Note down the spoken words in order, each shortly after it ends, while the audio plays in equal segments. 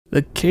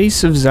The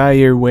case of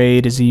Zaire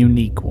Wade is a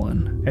unique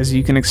one. As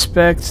you can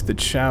expect, the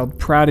child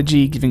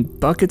prodigy giving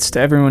buckets to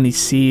everyone he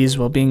sees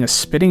while being a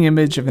spitting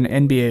image of an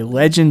NBA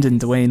legend in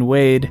Dwyane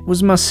Wade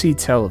was must-see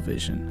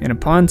television, and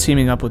upon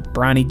teaming up with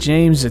Bronny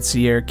James at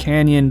Zaire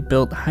Canyon,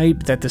 built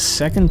hype that the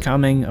second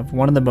coming of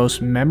one of the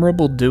most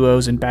memorable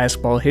duos in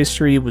basketball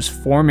history was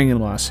forming in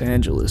Los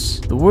Angeles.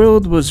 The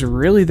world was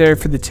really there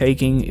for the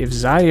taking if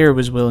Zaire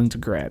was willing to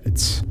grab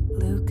it.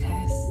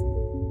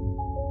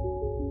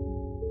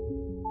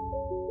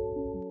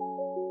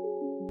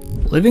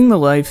 Living the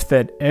life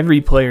that every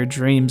player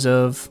dreams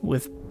of,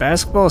 with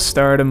basketball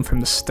stardom from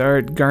the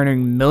start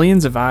garnering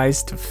millions of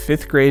eyes to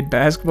 5th grade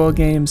basketball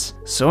games,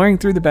 soaring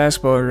through the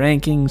basketball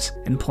rankings,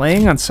 and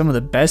playing on some of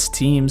the best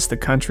teams the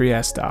country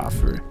has to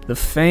offer. The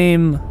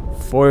fame,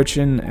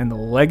 fortune, and the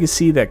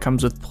legacy that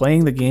comes with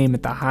playing the game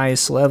at the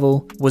highest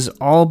level was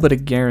all but a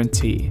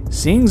guarantee.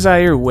 Seeing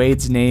Zaire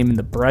Wade's name in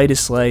the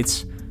brightest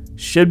lights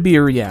should be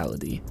a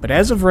reality, but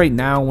as of right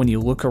now, when you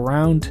look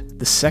around,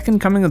 the second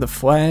coming of the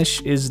Flash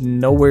is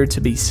nowhere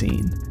to be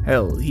seen.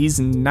 Hell,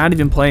 he's not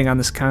even playing on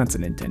this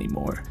continent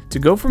anymore. To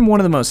go from one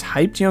of the most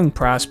hyped young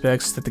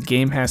prospects that the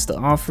game has to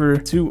offer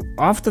to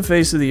off the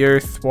face of the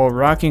earth while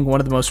rocking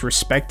one of the most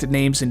respected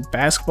names in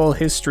basketball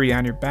history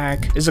on your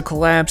back is a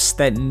collapse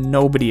that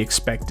nobody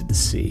expected to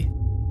see.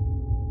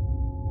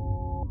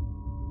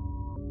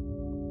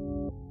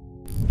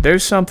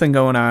 There's something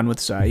going on with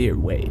Zaire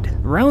Wade.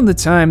 Around the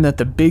time that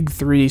the Big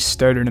Three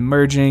started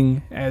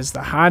emerging as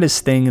the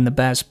hottest thing in the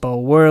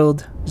basketball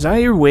world,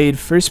 Zaire Wade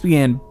first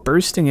began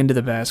bursting into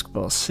the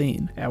basketball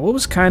scene. At what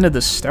was kind of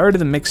the start of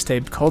the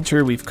mixtape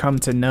culture we've come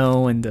to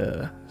know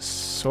and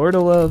sort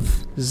of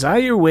love,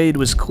 Zaire Wade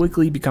was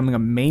quickly becoming a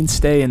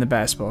mainstay in the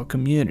basketball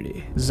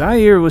community.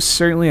 Zaire was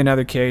certainly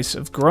another case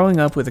of growing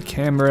up with a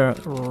camera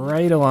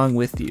right along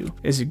with you,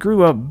 as he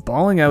grew up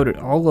balling out at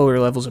all lower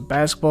levels of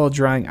basketball,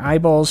 drawing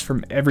eyeballs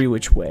from every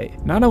which way.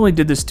 Not only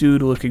did this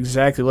dude look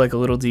exactly like a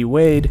little D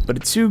Wade, but a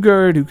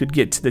two-guard who could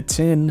get to the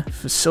tin,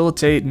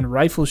 facilitate, and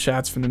rifle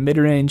shots from the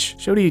mid-range,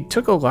 showed he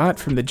took a lot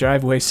from the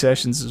driveway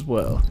sessions as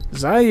well.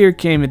 Zaire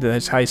came into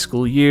his high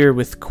school year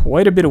with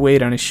quite a bit of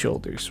weight on his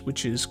shoulders,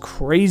 which is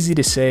crazy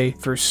to say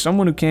for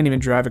someone who can't even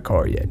drive a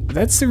car yet. But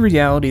that's the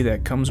reality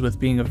that comes with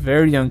being a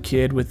very young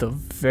kid with a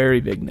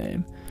very big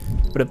name.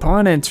 But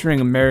upon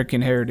entering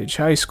American Heritage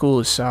High School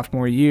his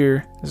sophomore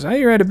year,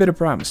 Zaire had a bit of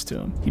promise to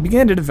him. He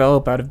began to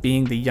develop out of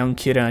being the young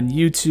kid on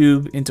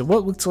YouTube into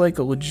what looked like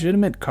a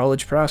legitimate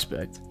college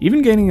prospect,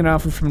 even gaining an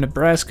offer from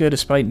Nebraska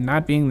despite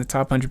not being the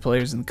top 100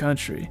 players in the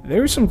country.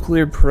 There were some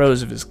clear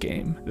pros of his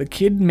game. The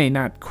kid may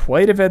not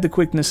quite have had the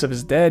quickness of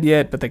his dad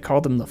yet, but they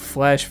called him the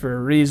Flash for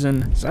a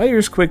reason.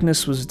 Zaire's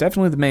quickness was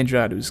definitely the main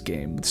draw to his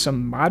game, with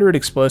some moderate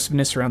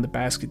explosiveness around the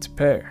basket to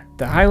pair.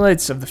 The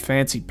highlights of the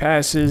fancy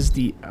passes,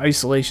 the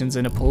isolations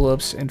into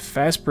pull-ups, and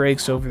fast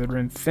breaks over the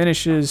rim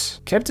finishes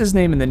kept his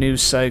name in the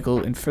news cycle,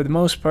 and for the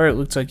most part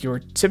looked like your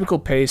typical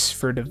pace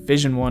for a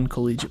Division I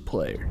collegiate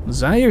player.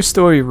 Zaire's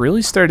story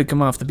really started to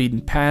come off the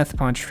beaten path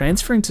upon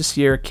transferring to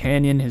Zaire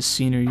Canyon his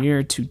senior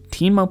year to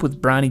team up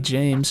with Bronny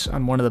James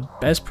on one of the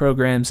best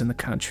programs in the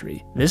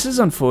country. This is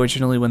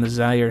unfortunately when the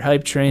Zaire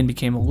hype train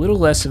became a little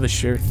less of a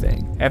sure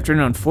thing. After an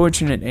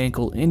unfortunate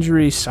ankle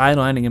injury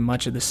sidelining him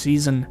much of the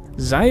season,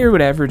 Zaire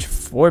would average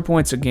 4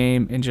 points a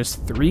game in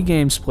just 3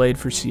 games played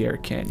for Zaire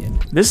Canyon.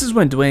 This is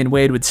when Dwyane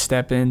Wade would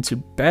step in to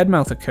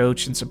badmouth a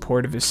coach in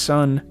support of his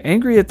son,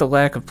 angry at the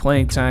lack of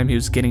playing time he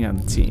was getting on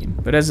the team.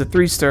 But as a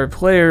 3-star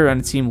player on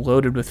a team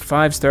loaded with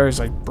 5 stars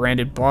like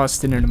Brandon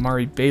Boston and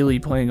Amari Bailey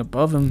playing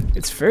above him,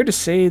 it's fair to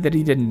say that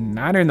he did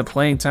not earn the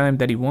playing time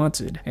that he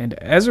wanted, and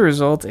as a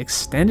result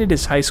extended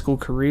his high school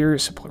career,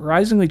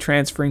 surprisingly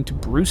transferring to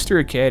Brewster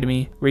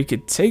Academy where he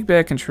could take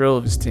back control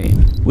of his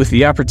team. With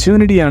the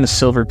opportunity on a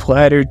silver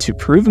platter to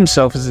prove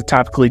himself as a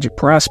top collegiate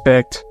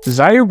prospect,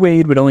 Zaire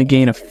Wade would only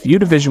gain a few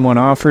Division I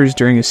offers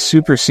during his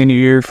super senior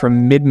year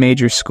from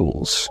mid-major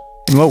schools.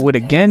 And what would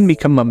again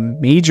become a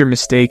major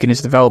mistake in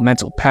his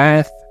developmental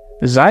path,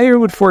 Zaire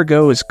would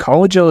forego his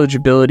college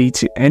eligibility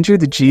to enter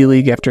the G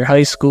League after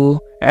high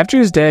school after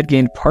his dad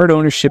gained part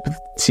ownership of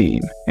the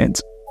team, and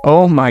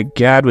oh my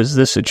god, was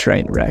this a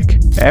train wreck.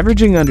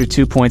 Averaging under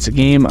 2 points a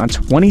game on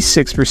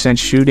 26%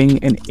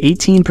 shooting and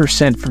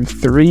 18% from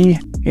 3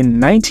 in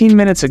 19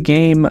 minutes a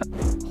game.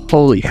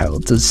 Holy hell,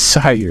 does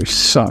Zaire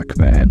suck,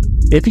 man.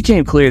 It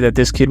became clear that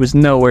this kid was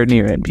nowhere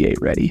near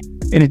NBA ready,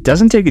 and it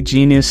doesn't take a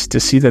genius to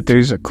see that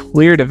there's a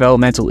clear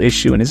developmental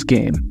issue in his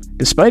game.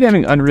 Despite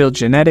having unreal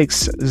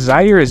genetics,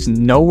 Zaire is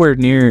nowhere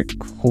near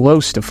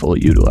close to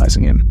fully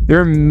utilizing him.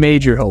 There are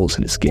major holes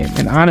in his game,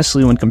 and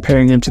honestly, when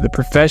comparing him to the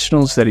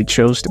professionals that he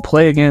chose to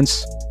play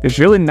against, there's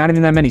really not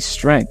even that many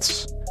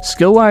strengths.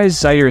 Skill-wise,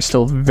 Zaire is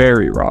still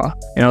very raw,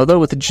 and although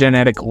with the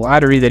genetic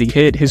lottery that he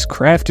hit, his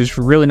craft is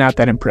really not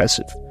that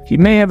impressive. He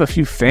may have a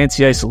few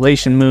fancy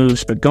isolation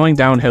moves, but going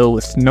downhill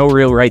with no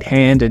real right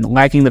hand and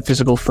lacking the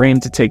physical frame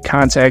to take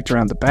contact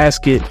around the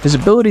basket, his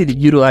ability to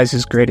utilize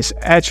his greatest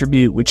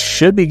attribute, which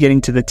should be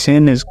getting to the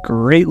tin, is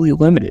greatly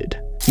limited.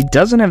 He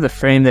doesn't have the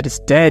frame that his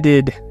dad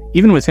did,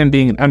 even with him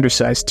being an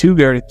undersized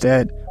 2-guard at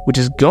that, which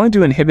is going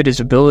to inhibit his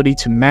ability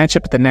to match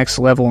up at the next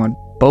level on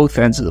both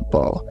ends of the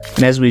ball.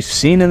 And as we've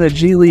seen in the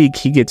G League,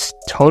 he gets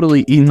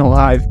totally eaten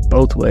alive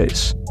both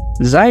ways.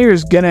 Zaire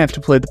is going to have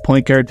to play the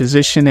point guard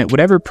position at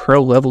whatever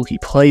pro level he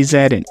plays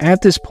at, and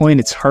at this point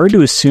it's hard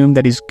to assume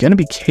that he's going to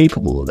be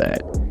capable of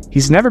that.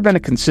 He's never been a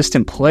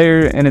consistent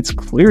player, and it's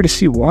clear to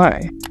see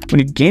why. When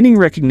you're gaining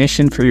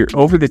recognition for your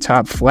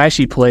over-the-top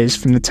flashy plays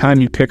from the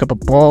time you pick up a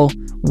ball,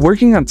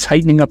 working on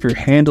tightening up your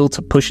handle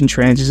to push in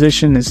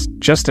transition is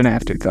just an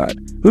afterthought.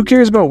 Who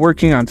cares about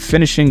working on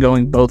finishing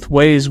going both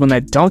ways when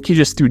that dunk you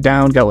just threw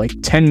down got like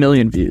 10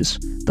 million views?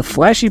 The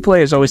flashy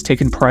play has always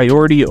taken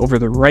priority over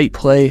the right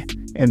play,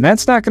 and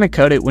that's not going to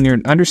cut it when you're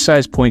an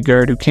undersized point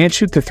guard who can't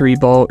shoot the three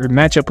ball or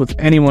match up with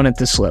anyone at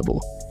this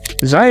level.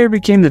 Zaire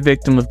became the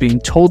victim of being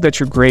told that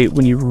you're great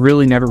when you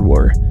really never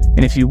were,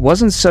 and if he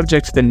wasn't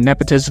subject to the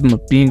nepotism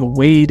of being a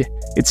Wade,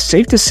 it's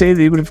safe to say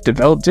that he would have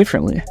developed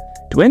differently.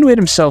 Dwyane Wade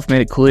himself made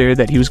it clear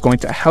that he was going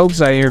to help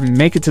Zaire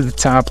make it to the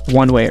top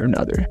one way or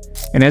another.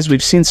 And as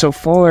we've seen so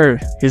far,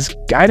 his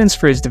guidance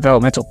for his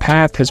developmental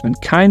path has been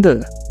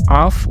kinda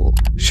awful.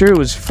 Sure, it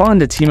was fun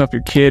to team up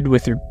your kid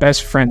with your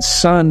best friend's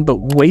son,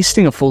 but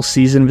wasting a full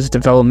season of his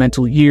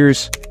developmental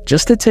years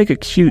just to take a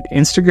cute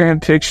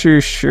Instagram picture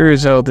sure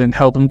as hell didn't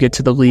help him get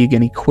to the league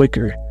any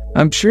quicker.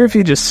 I'm sure if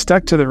he just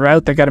stuck to the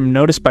route that got him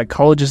noticed by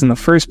colleges in the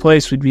first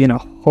place, we'd be in a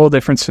whole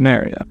different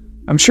scenario.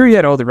 I'm sure he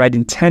had all the right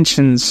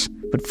intentions,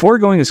 but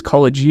foregoing his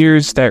college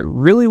years, that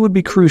really would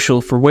be crucial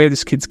for where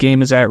this kid's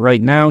game is at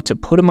right now. To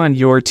put him on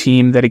your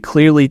team that he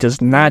clearly does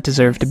not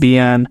deserve to be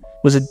on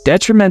was a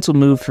detrimental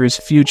move for his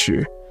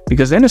future.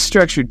 Because in a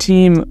structured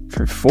team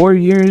for 4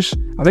 years,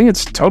 I think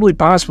it's totally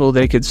possible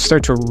they could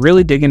start to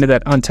really dig into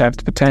that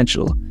untapped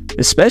potential.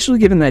 Especially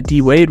given that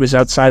D. Wade was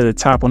outside of the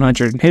top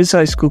 100 in his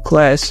high school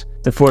class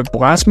before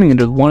blossoming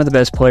into one of the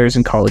best players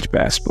in college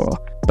basketball.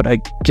 But I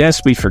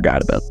guess we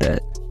forgot about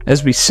that.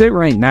 As we sit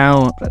right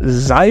now,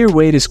 Zaire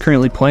Wade is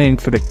currently playing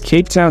for the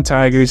Cape Town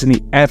Tigers in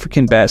the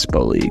African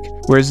Basketball League,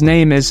 where his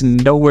name is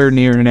nowhere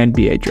near an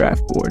NBA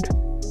draft board.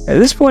 At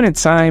this point in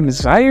time,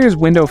 Zaire's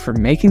window for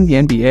making the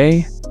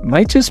NBA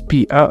might just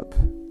be up.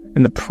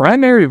 And the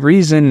primary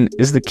reason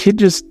is the kid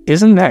just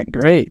isn't that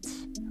great.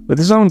 With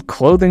his own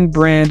clothing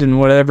brand and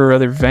whatever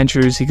other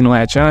ventures he can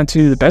latch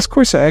onto, the best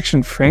course of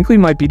action frankly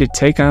might be to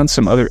take on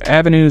some other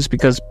avenues,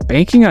 because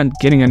banking on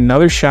getting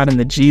another shot in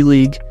the G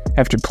League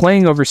after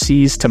playing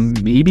overseas to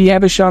maybe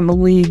have a shot in the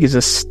league is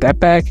a step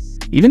back,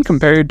 even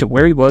compared to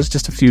where he was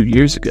just a few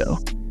years ago.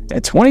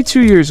 At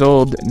 22 years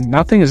old,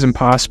 nothing is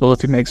impossible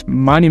if he makes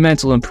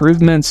monumental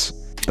improvements,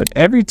 but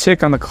every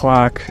tick on the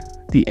clock,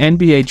 the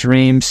NBA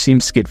dream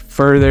seems to get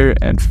further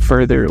and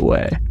further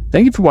away.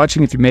 Thank you for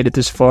watching if you made it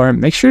this far.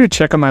 Make sure to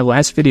check out my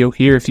last video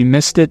here if you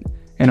missed it,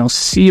 and I'll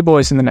see you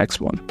boys in the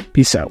next one.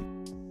 Peace out.